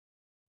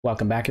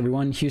Welcome back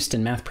everyone,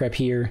 Houston Math Prep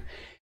here.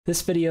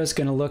 This video is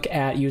going to look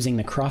at using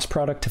the cross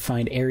product to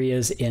find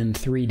areas in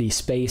 3D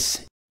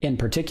space. In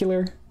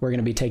particular, we're going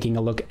to be taking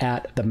a look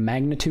at the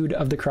magnitude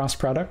of the cross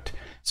product.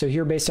 So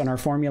here, based on our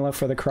formula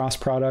for the cross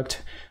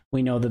product,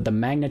 we know that the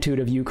magnitude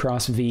of u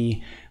cross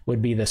v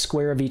would be the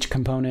square of each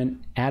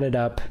component added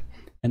up,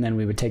 and then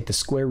we would take the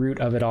square root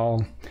of it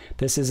all.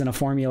 This isn't a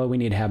formula we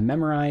need to have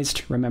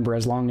memorized. Remember,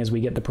 as long as we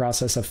get the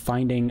process of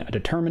finding a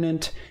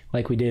determinant,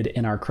 like we did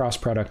in our cross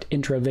product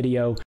intro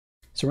video.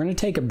 So we're going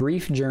to take a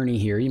brief journey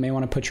here. You may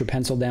want to put your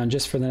pencil down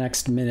just for the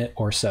next minute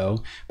or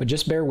so, but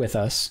just bear with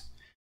us.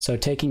 So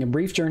taking a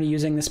brief journey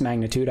using this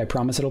magnitude, I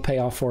promise it'll pay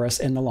off for us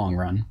in the long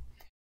run.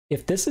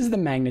 If this is the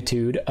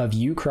magnitude of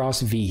u cross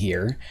v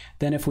here,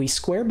 then if we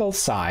square both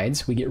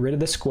sides, we get rid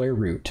of the square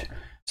root.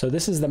 So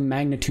this is the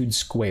magnitude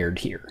squared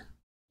here.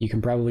 You can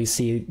probably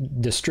see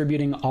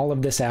distributing all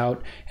of this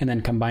out and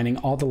then combining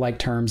all the like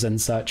terms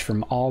and such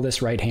from all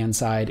this right-hand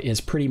side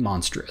is pretty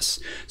monstrous.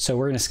 So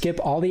we're going to skip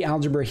all the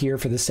algebra here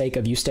for the sake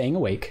of you staying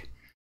awake.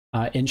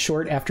 In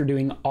short, after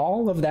doing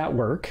all of that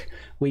work,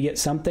 we get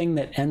something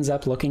that ends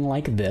up looking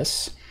like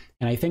this.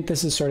 And I think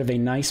this is sort of a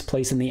nice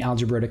place in the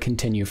algebra to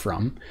continue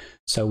from.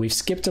 So we've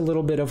skipped a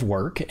little bit of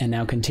work and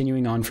now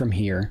continuing on from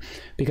here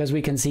because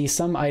we can see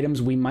some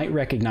items we might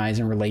recognize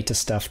and relate to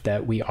stuff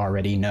that we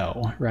already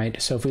know,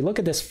 right? So if we look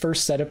at this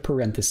first set of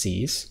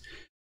parentheses,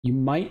 you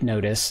might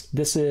notice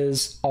this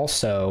is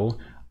also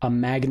a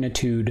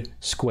magnitude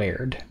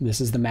squared.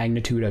 This is the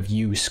magnitude of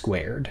u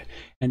squared.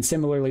 And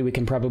similarly, we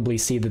can probably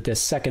see that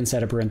this second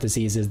set of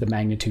parentheses is the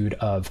magnitude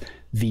of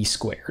v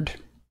squared.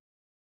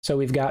 So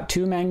we've got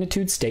two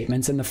magnitude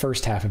statements in the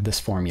first half of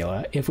this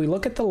formula. If we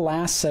look at the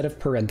last set of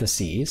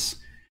parentheses,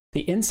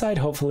 the inside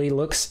hopefully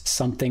looks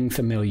something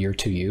familiar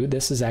to you.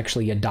 This is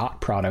actually a dot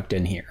product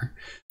in here.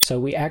 So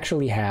we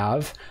actually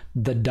have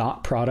the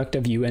dot product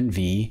of u and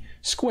v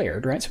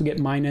squared, right? So we get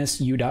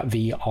minus u dot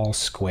v all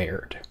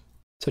squared.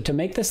 So to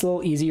make this a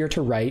little easier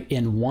to write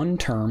in one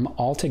term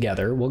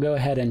altogether, we'll go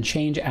ahead and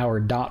change our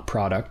dot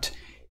product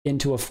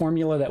into a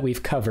formula that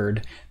we've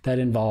covered that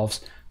involves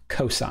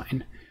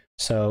cosine.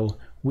 So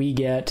we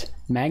get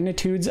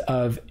magnitudes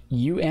of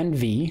u and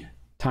v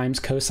times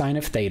cosine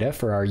of theta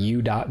for our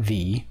u dot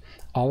v.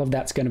 All of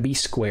that's going to be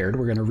squared.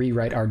 We're going to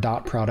rewrite our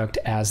dot product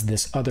as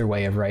this other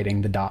way of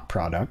writing the dot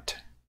product.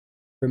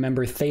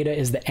 Remember, theta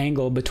is the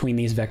angle between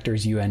these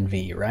vectors u and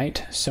v,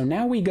 right? So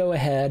now we go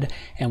ahead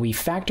and we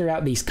factor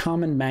out these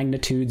common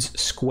magnitudes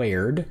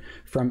squared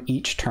from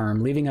each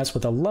term, leaving us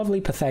with a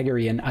lovely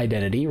Pythagorean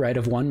identity, right,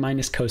 of 1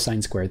 minus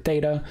cosine squared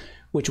theta,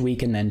 which we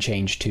can then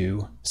change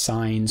to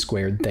sine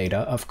squared theta,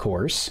 of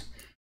course.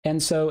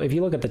 And so if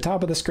you look at the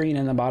top of the screen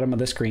and the bottom of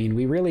the screen,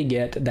 we really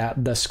get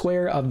that the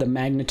square of the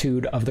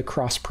magnitude of the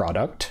cross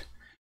product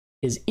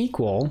is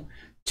equal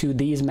to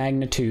these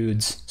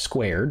magnitudes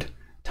squared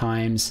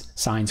times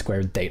sine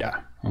squared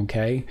theta,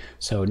 okay?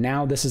 So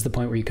now this is the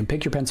point where you can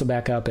pick your pencil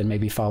back up and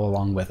maybe follow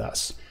along with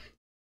us.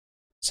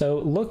 So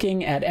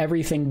looking at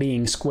everything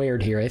being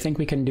squared here, I think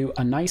we can do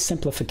a nice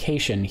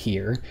simplification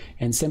here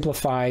and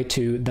simplify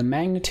to the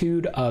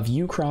magnitude of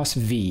u cross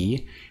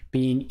v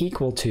being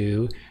equal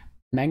to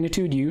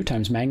magnitude u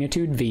times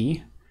magnitude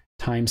v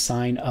times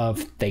sine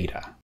of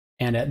theta.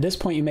 And at this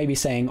point you may be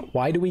saying,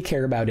 why do we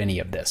care about any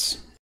of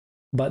this?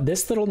 But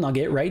this little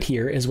nugget right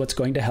here is what's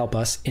going to help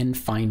us in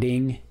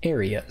finding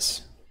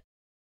areas.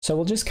 So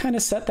we'll just kind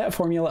of set that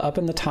formula up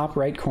in the top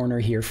right corner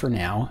here for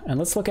now, and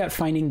let's look at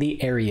finding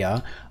the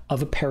area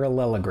of a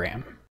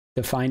parallelogram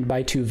defined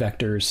by two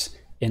vectors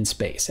in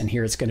space, and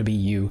here it's going to be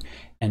u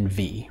and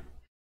v.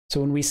 So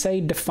when we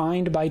say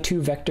defined by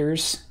two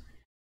vectors,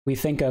 we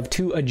think of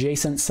two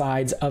adjacent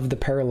sides of the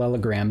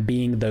parallelogram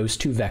being those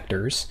two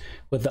vectors,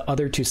 with the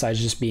other two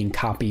sides just being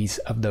copies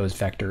of those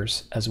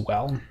vectors as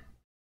well.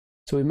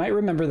 So we might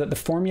remember that the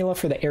formula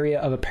for the area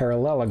of a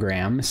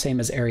parallelogram, same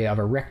as area of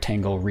a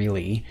rectangle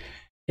really,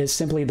 is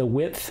simply the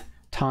width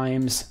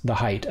times the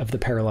height of the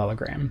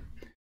parallelogram.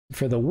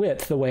 For the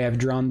width, the way I've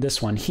drawn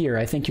this one here,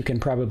 I think you can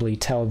probably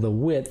tell the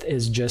width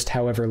is just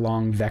however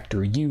long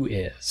vector u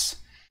is.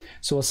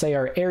 So we'll say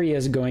our area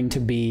is going to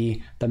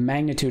be the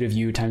magnitude of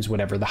u times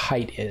whatever the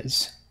height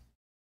is.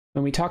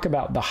 When we talk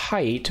about the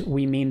height,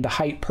 we mean the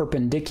height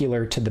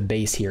perpendicular to the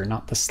base here,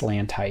 not the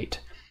slant height.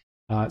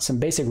 Some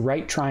basic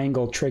right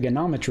triangle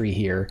trigonometry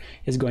here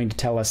is going to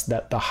tell us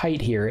that the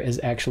height here is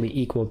actually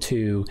equal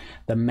to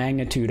the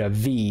magnitude of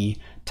v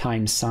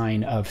times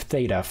sine of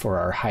theta for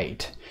our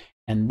height.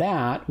 And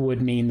that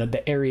would mean that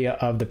the area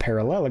of the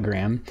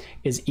parallelogram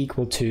is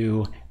equal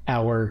to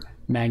our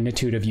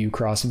magnitude of u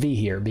cross v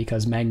here,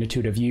 because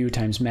magnitude of u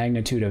times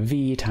magnitude of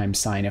v times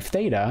sine of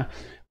theta,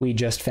 we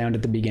just found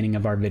at the beginning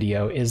of our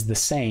video, is the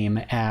same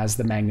as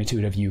the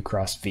magnitude of u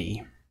cross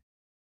v.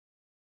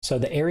 So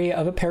the area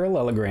of a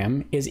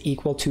parallelogram is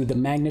equal to the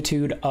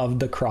magnitude of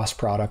the cross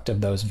product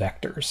of those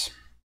vectors.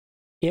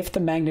 If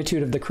the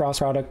magnitude of the cross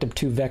product of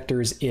two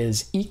vectors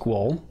is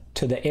equal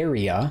to the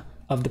area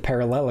of the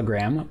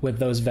parallelogram with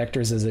those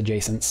vectors as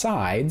adjacent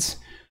sides,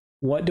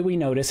 what do we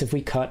notice if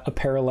we cut a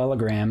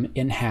parallelogram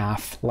in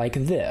half like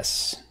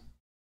this?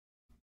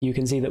 you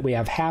can see that we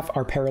have half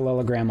our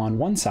parallelogram on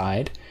one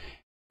side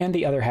and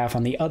the other half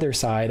on the other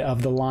side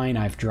of the line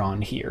I've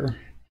drawn here.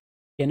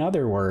 In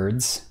other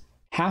words,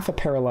 half a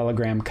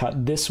parallelogram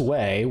cut this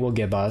way will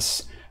give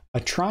us a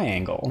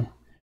triangle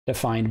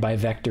defined by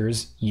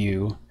vectors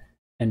u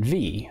and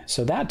v.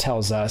 So that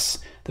tells us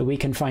that we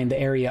can find the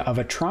area of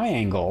a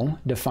triangle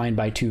defined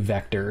by two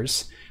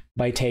vectors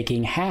by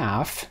taking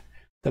half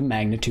the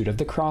magnitude of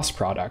the cross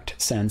product,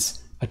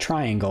 since a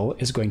triangle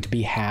is going to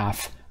be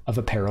half of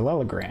a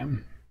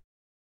parallelogram.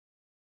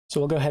 So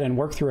we'll go ahead and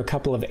work through a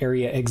couple of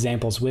area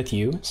examples with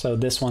you. So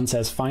this one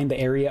says find the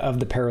area of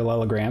the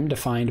parallelogram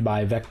defined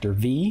by vector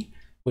v,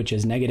 which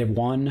is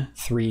 -1,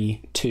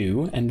 3,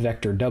 2, and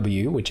vector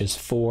w, which is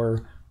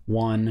 4,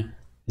 1,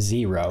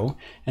 0.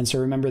 And so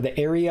remember the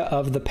area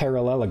of the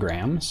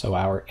parallelogram, so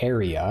our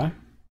area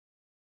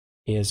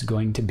is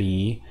going to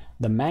be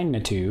the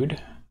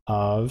magnitude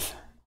of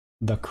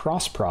the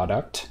cross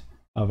product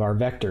of our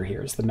vector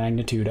here. Is the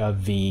magnitude of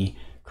v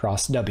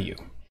cross w.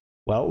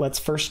 Well, let's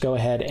first go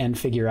ahead and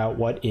figure out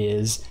what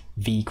is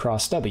v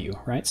cross w,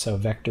 right? So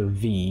vector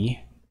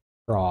v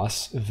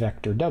cross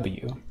vector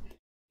w.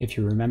 If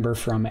you remember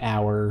from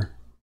our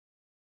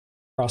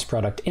cross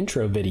product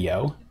intro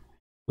video,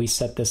 we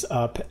set this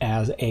up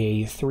as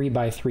a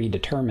 3x3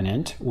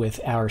 determinant with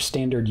our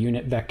standard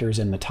unit vectors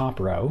in the top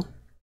row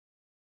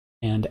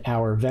and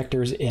our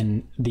vectors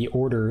in the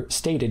order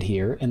stated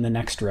here in the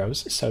next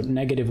rows. So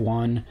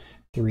 -1,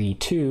 3,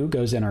 2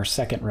 goes in our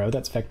second row,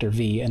 that's vector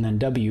v, and then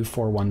w,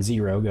 4, 1,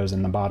 0 goes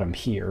in the bottom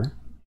here.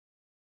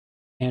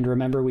 And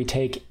remember, we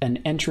take an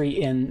entry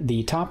in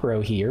the top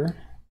row here,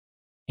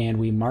 and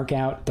we mark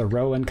out the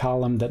row and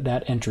column that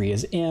that entry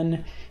is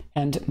in,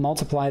 and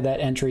multiply that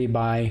entry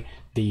by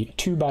the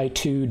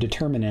 2x2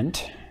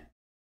 determinant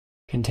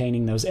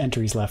containing those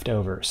entries left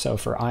over. So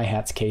for I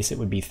hat's case, it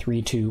would be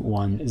 3, 2,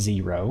 1,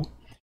 0.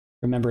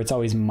 Remember, it's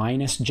always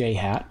minus j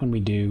hat when we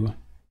do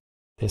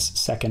this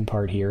second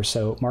part here.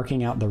 So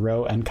marking out the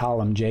row and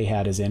column j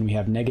hat is in, we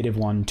have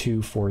 -1,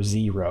 2, 4,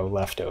 0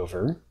 left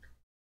over.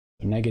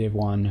 So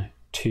 -1,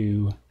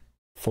 2,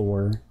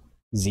 4,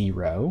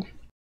 0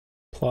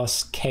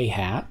 plus k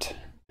hat.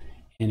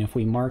 And if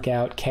we mark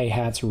out k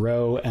hat's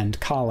row and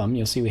column,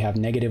 you'll see we have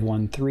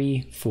 -1,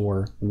 3,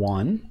 4,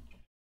 1.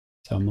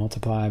 So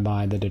multiply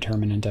by the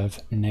determinant of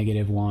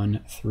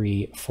 -1,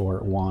 3,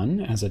 4, 1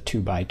 as a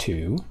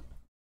 2x2.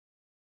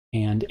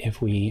 And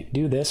if we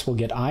do this, we'll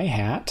get I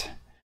hat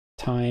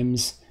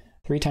times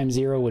 3 times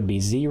 0 would be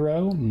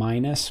 0,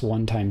 minus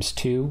 1 times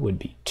 2 would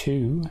be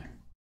 2,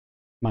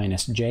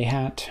 minus j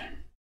hat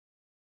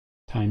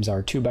times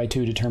our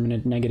 2x2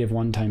 determinant,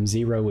 -1 times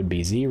 0 would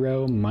be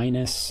 0,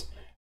 minus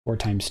 4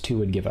 times 2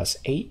 would give us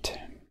 8,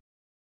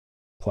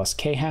 plus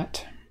k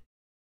hat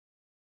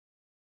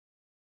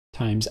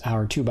times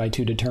our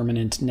 2x2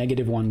 determinant,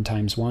 -1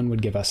 times 1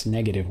 would give us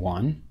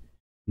 -1,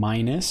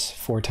 minus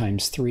 4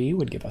 times 3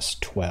 would give us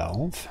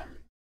 12.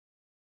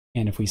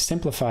 And if we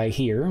simplify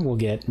here, we'll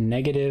get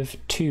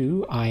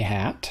 -2 I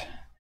hat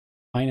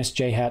minus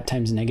j hat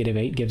times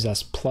 -8 gives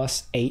us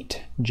plus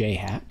 8 j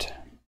hat.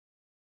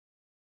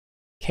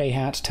 K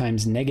hat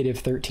times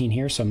 -13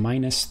 here, so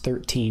minus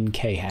 13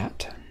 k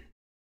hat.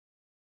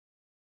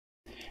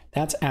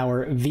 That's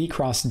our v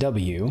cross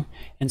w,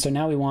 and so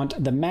now we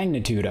want the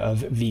magnitude of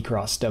v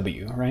cross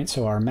w, right?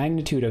 So our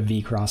magnitude of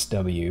v cross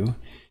w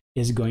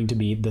is going to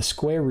be the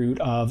square root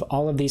of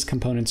all of these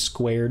components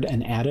squared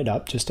and added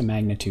up, just a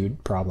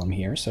magnitude problem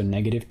here. So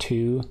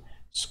 -2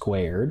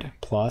 squared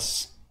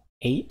plus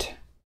 8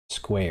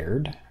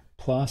 squared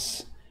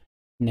plus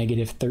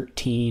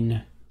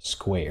 -13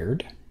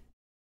 squared.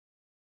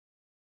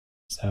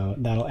 So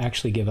that'll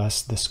actually give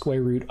us the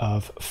square root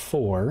of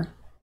 4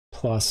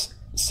 plus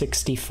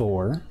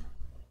 64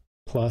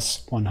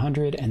 plus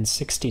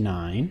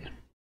 169.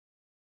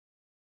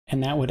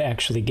 And that would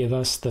actually give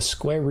us the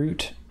square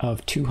root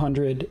of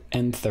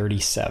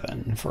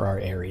 237 for our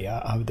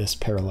area of this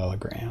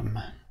parallelogram.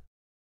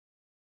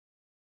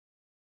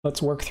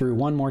 Let's work through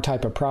one more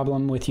type of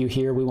problem with you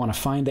here. We want to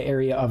find the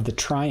area of the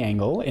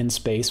triangle in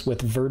space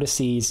with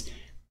vertices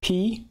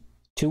P,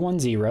 2, 1,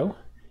 0,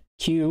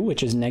 Q,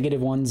 which is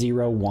 -1,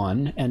 0,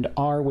 1, and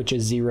R, which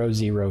is 0,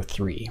 0,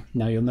 3.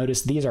 Now you'll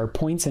notice these are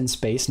points in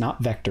space,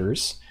 not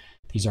vectors.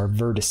 These are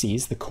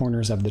vertices, the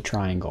corners of the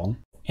triangle.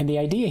 And the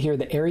idea here,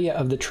 the area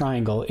of the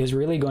triangle, is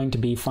really going to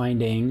be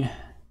finding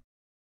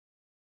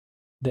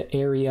the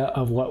area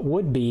of what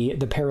would be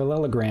the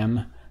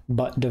parallelogram,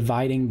 but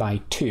dividing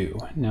by 2.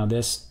 Now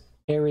this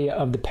area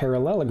of the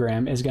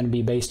parallelogram is going to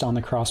be based on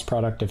the cross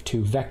product of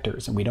two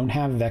vectors, and we don't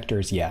have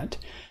vectors yet.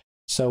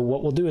 So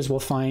what we'll do is we'll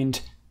find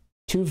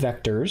two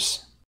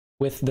vectors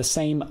with the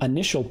same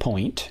initial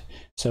point.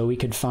 So we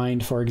could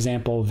find, for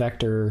example,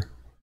 vector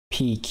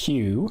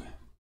PQ,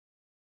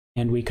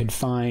 and we could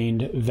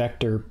find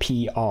vector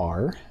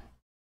PR,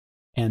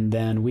 and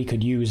then we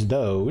could use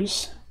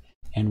those,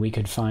 and we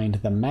could find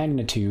the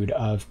magnitude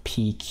of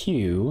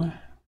PQ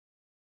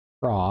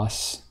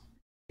cross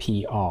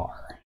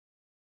PR.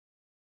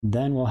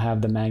 Then we'll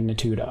have the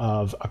magnitude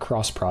of a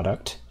cross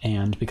product,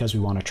 and because we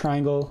want a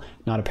triangle,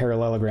 not a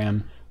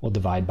parallelogram, we'll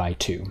divide by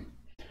 2.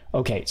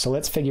 Okay, so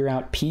let's figure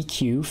out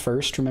PQ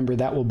first. Remember,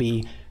 that will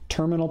be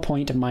terminal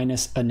point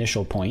minus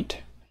initial point.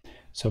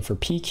 So for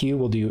PQ,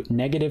 we'll do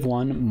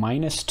 -1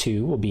 minus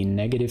 2 will be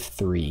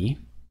 -3.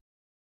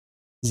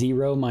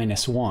 0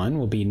 minus 1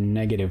 will be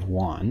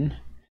 -1.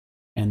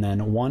 And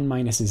then 1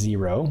 minus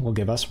 0 will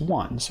give us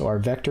 1. So our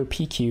vector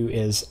PQ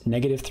is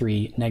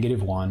 -3,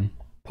 -1,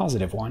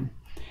 +1.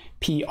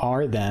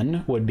 PR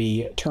then would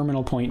be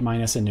terminal point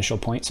minus initial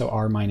point, so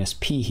R minus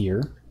P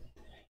here.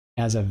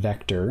 As a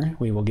vector,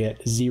 we will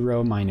get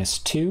 0 minus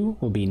 2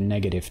 will be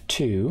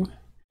 -2.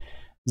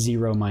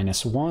 0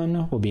 minus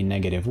 1 will be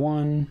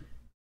 -1.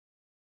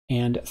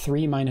 And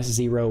 3 minus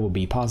 0 will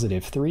be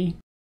 +3.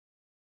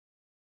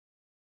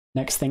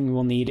 Next thing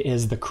we'll need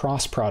is the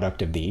cross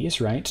product of these,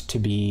 right? To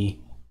be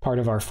part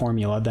of our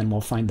formula, then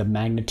we'll find the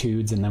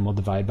magnitudes and then we'll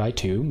divide by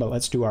 2. But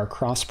let's do our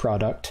cross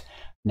product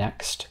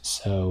next.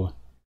 So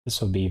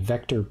this will be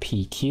vector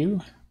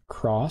PQ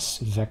cross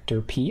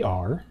vector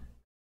PR.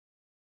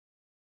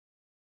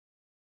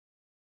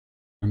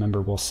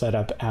 Remember, we'll set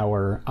up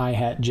our I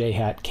hat, J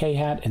hat, K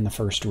hat in the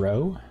first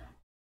row.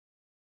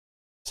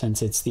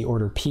 Since it's the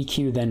order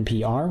PQ then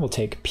PR, we'll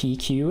take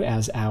PQ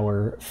as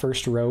our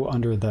first row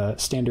under the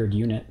standard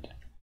unit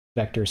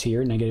vectors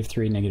here,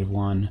 -3,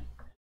 -1,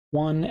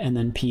 1, and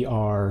then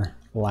PR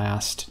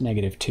last,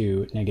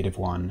 -2,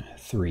 -1,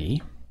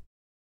 3.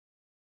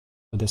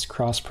 So this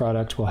cross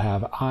product will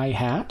have I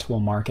hat, we'll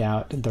mark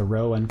out the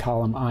row and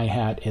column I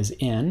hat is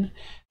in.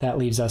 That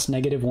leaves us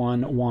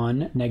 -1,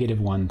 1,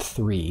 -1,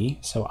 3.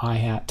 So I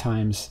hat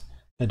times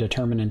the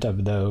determinant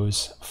of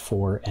those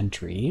 4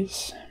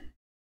 entries.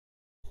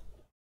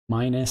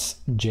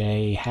 Minus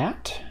J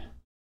hat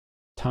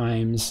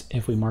times,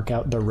 if we mark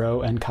out the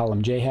row and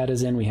column J hat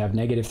is in, we have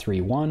 -3,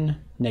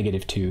 1,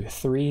 -2,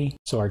 3.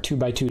 So our 2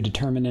 by 2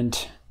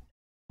 determinant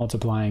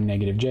multiplying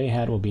 -J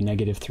hat will be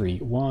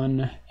 -3,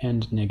 1,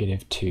 and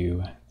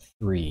 -2,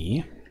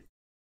 3,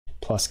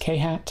 plus K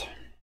hat.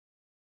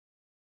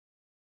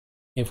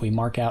 If we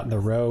mark out the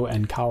row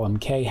and column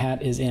K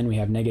hat is in, we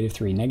have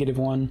 -3,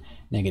 -1,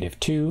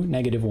 -2,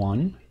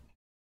 -1.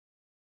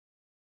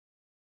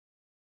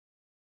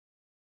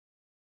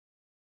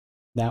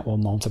 That will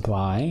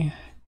multiply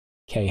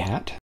K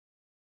hat.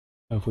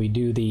 So if we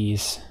do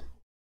these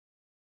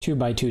 2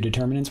 by 2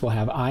 determinants, we'll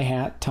have I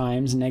hat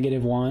times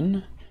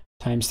 -1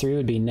 times 3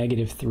 would be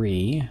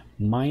 -3,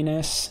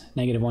 minus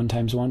 -1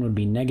 times 1 would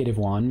be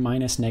 -1,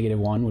 minus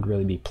 -1 would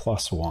really be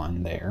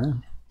 +1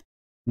 there,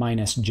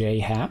 minus J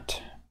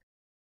hat.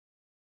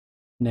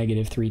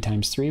 -3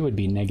 times 3 would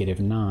be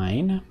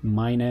 -9,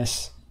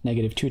 minus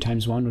 -2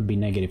 times 1 would be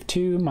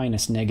 -2,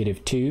 minus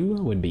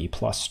 -2 would be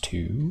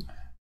 +2.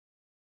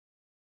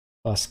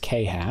 Plus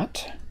K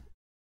hat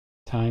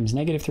times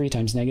 -3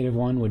 times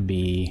 -1 would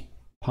be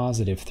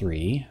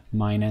 +3,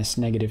 minus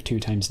 -2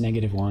 times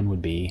 -1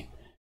 would be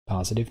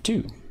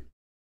 +2.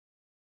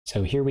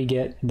 So here we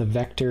get the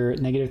vector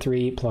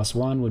 -3 plus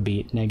 1 would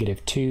be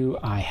 -2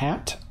 I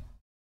hat.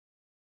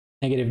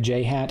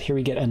 -J hat, here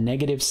we get a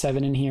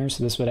 -7 in here,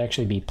 so this would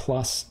actually be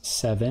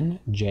 +7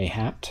 J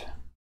hat.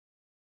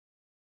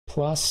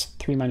 Plus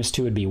 3 minus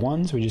 2 would be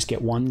 1, so we just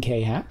get 1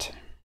 K hat.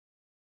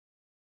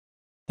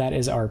 That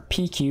is our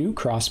PQ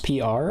cross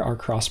PR, our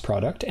cross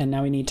product, and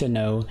now we need to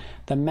know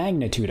the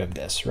magnitude of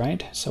this,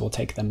 right? So we'll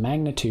take the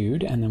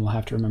magnitude, and then we'll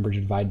have to remember to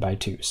divide by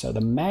 2. So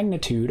the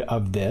magnitude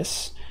of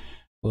this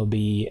will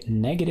be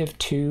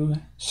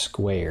 -2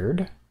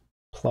 squared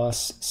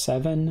plus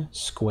 7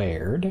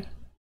 squared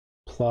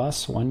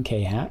plus 1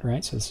 K hat,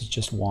 right? So this is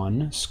just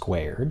 1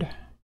 squared.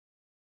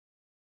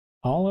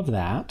 All of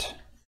that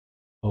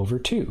over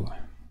 2.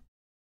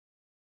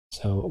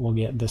 So we'll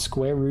get the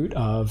square root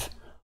of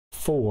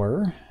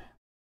 4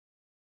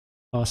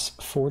 plus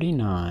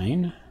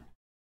 49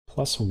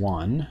 plus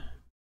 1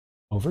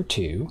 over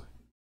 2.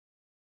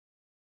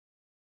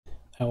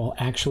 That will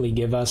actually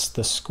give us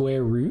the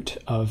square root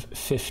of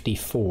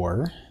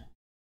 54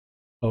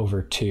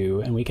 over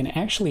 2. And we can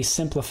actually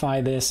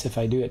simplify this if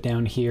I do it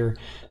down here.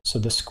 So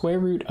the square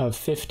root of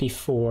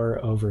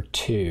 54 over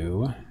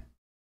 2,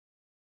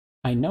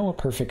 I know a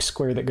perfect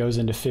square that goes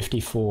into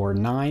 54.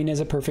 9 is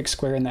a perfect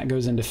square, and that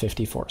goes into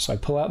 54. So I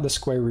pull out the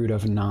square root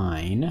of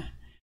 9.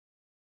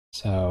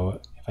 So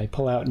if I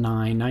pull out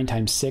 9, 9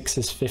 times 6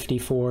 is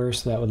 54,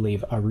 so that would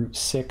leave a root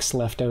 6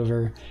 left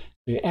over.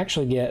 We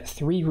actually get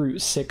 3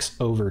 root 6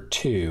 over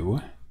 2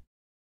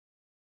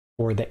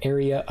 for the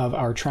area of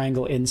our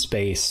triangle in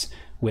space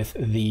with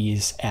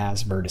these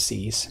as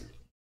vertices.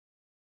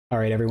 All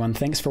right, everyone,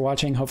 thanks for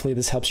watching. Hopefully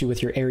this helps you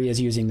with your areas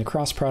using the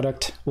cross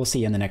product. We'll see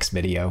you in the next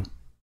video.